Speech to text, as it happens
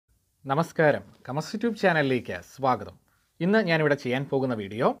നമസ്കാരം കമസ് യൂട്യൂബ് ചാനലിലേക്ക് സ്വാഗതം. ഇന്ന് ഞാനിവിടെ ചെയ്യാൻ പോകുന്ന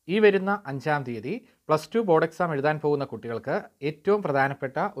വീഡിയോ ഈ വരുന്ന 5-ാം തീയതി +2 ബോർഡ് എക്സാം എഴുതാൻ പോകുന്ന കുട്ടികൾക്ക് ഏറ്റവും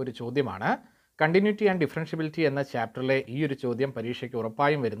പ്രധാനപ്പെട്ട ഒരു ചോദ്യമാണ്. കണ്ടിന്യൂറ്റി ആൻഡ് ഡിഫറൻഷ്യബിലിറ്റി എന്ന ചാപ്റ്ററിലെ ഈ ഒരു ചോദ്യം പരീക്ഷയ്ക്ക്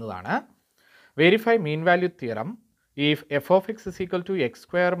ഉറപ്പായും വരുന്നതാണ്. Verify mean value theorem if F of X is equal to X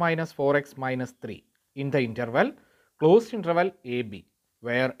square minus 4x minus 3 in the interval closed interval A B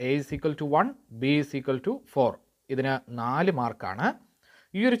wear A is equal to 1 B is equal to 4. ഇതിന് 4 മാർക്കാണ്.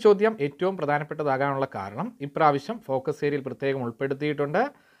 ഈ ഒരു ചോദ്യം ഏറ്റവും പ്രധാനപ്പെട്ടതാകാനുള്ള കാരണം ഇപ്രാവശ്യം focus ഏരിയയിൽ പ്രത്യേകം ഉൾപ്പെടുത്തിയിട്ടുണ്ട്.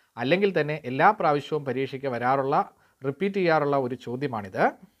 അല്ലെങ്കിൽ തന്നെ എല്ലാ പ്രാവശ്യവും പരീക്ഷയ്ക്ക് വരാറുള്ള റിപ്പീറ്റ് ചെയ്യാറുള്ള ഒരു ചോദ്യമാണിത്.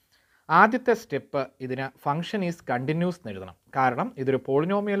 ആദ്യത്തെ സ്റ്റെപ്പ് ഇതിന് ഫംഗ്ഷൻ ഈസ് കണ്ടിന്യൂസ് എന്ന് എഴുതണം. കാരണം ഇതൊരു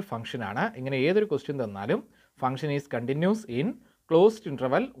പോളിനോമിയൽ ഫംഗ്ഷനാണ്. ഇങ്ങനെ ഏതൊരു ക്വസ്റ്റ്യൻ തന്നാലും function is continuous in closed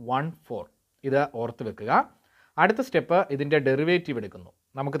interval 1-4. ഇത് ഓർത്ത് വെക്കുക. അടുത്ത സ്റ്റെപ്പ് ഇതിൻ്റെ ഡെറിവേറ്റീവ് എടുക്കുന്നു.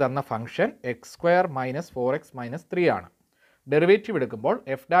 നമുക്ക് തന്ന function X square minus 4x minus 3 ആണ്. ഡെറിവേറ്റീവ് എടുക്കുമ്പോൾ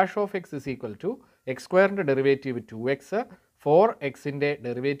F dash of X is equal to X സ്ക്വയറിൻ്റെ ഡെറിവേറ്റീവ് 2x, 4xൻ്റെ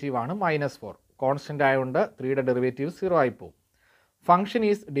ഡെറിവേറ്റീവാണ് -4. കോൺസ്റ്റൻ്റ് ആയതുകൊണ്ട് 3യുടെ ഡെറിവേറ്റീവ് 0 ആയിപ്പോവും. ഫംഗ്ഷൻ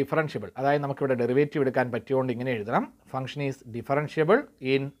ഈസ് ഡിഫറൻഷ്യബിൾ, അതായത് നമുക്കിവിടെ ഡെറിവേറ്റീവ് എടുക്കാൻ പറ്റിയതുകൊണ്ട് ഇങ്ങനെ എഴുതണം. Function is differentiable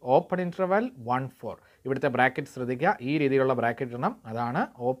in open interval 1-4. ഇവിടുത്തെ ബ്രാക്കറ്റ് ശ്രദ്ധിക്കുക, ഈ രീതിയിലുള്ള ബ്രാക്കറ്റ് ഇടണം. അതാണ്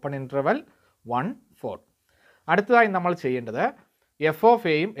ഓപ്പൺ ഇൻ്റർവൽ 1-4. അടുത്തതായി നമ്മൾ ചെയ്യേണ്ടത് എഫ് ഓഫ്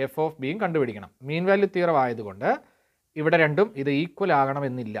എയും എഫ് ഓഫ് ബിയും കണ്ടുപിടിക്കണം. മീൻ വാല്യൂ തിയറം ആയതുകൊണ്ട് ഇവിടെ രണ്ടും ഇത് ഈക്വൽ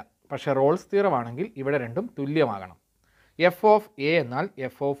ആകണമെന്നില്ല. പക്ഷേ റോൾസ് തിയറം ആണെങ്കിൽ ഇവിടെ രണ്ടും തുല്യമാകണം. എഫ് ഓഫ് എ എന്നാൽ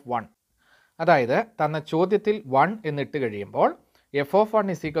എഫ് ഓഫ് 1, അതായത് തന്ന ചോദ്യത്തിൽ 1 എന്നിട്ട് കഴിയുമ്പോൾ F of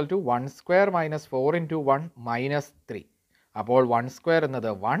 1 is equal to 1 square minus 4 into 1 minus 3. അപ്പോൾ 1 സ്ക്വയർ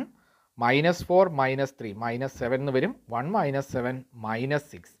എന്നത് 1, -4 മൈനസ് 3 -7 എന്ന് വരും. 1 മൈനസ് 7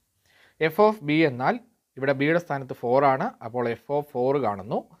 -6. എഫ് ഓഫ് ബി എന്നാൽ ഇവിടെ ബിയുടെ സ്ഥാനത്ത് 4 ആണ്. അപ്പോൾ എഫ് ഓഫ് 4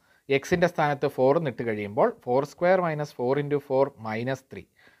 കാണുന്നു. എക്സിൻ്റെ സ്ഥാനത്ത് 4 എന്നിട്ട് കഴിയുമ്പോൾ 4 സ്ക്വയർ മൈനസ് 4 ഇൻറ്റു 4 മൈനസ് 3,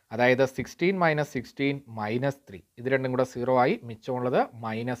 അതായത് 16 മൈനസ് 16 -3. ഇത് രണ്ടും കൂടെ 0 ആയി, മിച്ചമുള്ളത്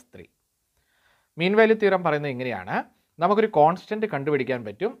 -3. മീൻ വാല്യൂ തിയറം പറയുന്നത് ഇങ്ങനെയാണ്. നമുക്കൊരു കോൺസ്റ്റൻറ്റ് കണ്ടുപിടിക്കാൻ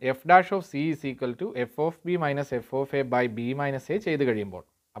പറ്റും. F dash of C is equal to F of B minus F of A by B minus A ചെയ്ത് കഴിയുമ്പോൾ.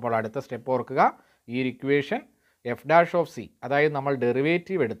 അപ്പോൾ അടുത്ത സ്റ്റെപ്പ് ഓർക്കുക. ഈ equation F dash of C, അതായത് നമ്മൾ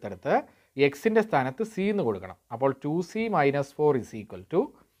ഡെറിവേറ്റീവ് എടുത്തെടുത്ത് എക്സിൻ്റെ സ്ഥാനത്ത് സി എന്ന് കൊടുക്കണം. അപ്പോൾ 2c minus 4 is equal to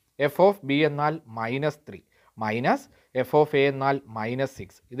F of B എന്നാൽ -3 മൈനസ് എഫ് ഓഫ് എ എന്നാൽ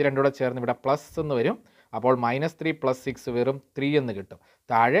 -6. ഇത് രണ്ടും കൂടെ ചേർന്ന് ഇവിടെ പ്ലസ് എന്ന് വരും. അപ്പോൾ -3 + 6 വെറും 3 എന്ന് കിട്ടും.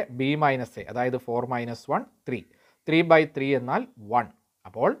 താഴെ ബി മൈനസ് എ, അതായത് 4 - 1 3. 3/3 എന്നാൽ 1.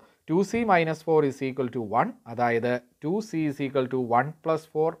 അപ്പോൾ 2c minus 4 is equal to 1, അതായത് 2c ഇസ് ഈക്വൽ ടു 1 +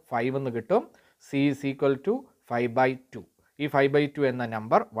 4 5 എന്ന് കിട്ടും. c is equal to 5/2. ഈ 5/2 എന്ന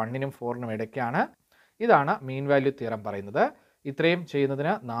നമ്പർ 1നും 4നും ഇടയ്ക്കാണ്. ഇതാണ് മീൻ വാല്യൂ തിയറം പറയുന്നത്. ഇത്രയും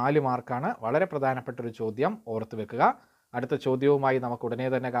ചെയ്യുന്നതിന് 4 മാർക്കാണ്. വളരെ പ്രധാനപ്പെട്ടൊരു ചോദ്യം, ഓർത്ത് വെക്കുക. അടുത്ത ചോദ്യവുമായി നമുക്ക് ഉടനെ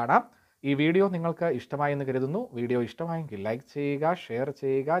തന്നെ കാണാം. ഈ വീഡിയോ നിങ്ങൾക്ക് ഇഷ്ടമായി എന്ന് കരുതുന്നു. വീഡിയോ ഇഷ്ടമായെങ്കിൽ ലൈക്ക് ചെയ്യുക, ഷെയർ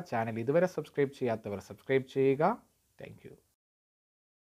ചെയ്യുക. ചാനൽ ഇതുവരെ സബ്സ്ക്രൈബ് ചെയ്യാത്തവർ സബ്സ്ക്രൈബ് ചെയ്യുക. താങ്ക്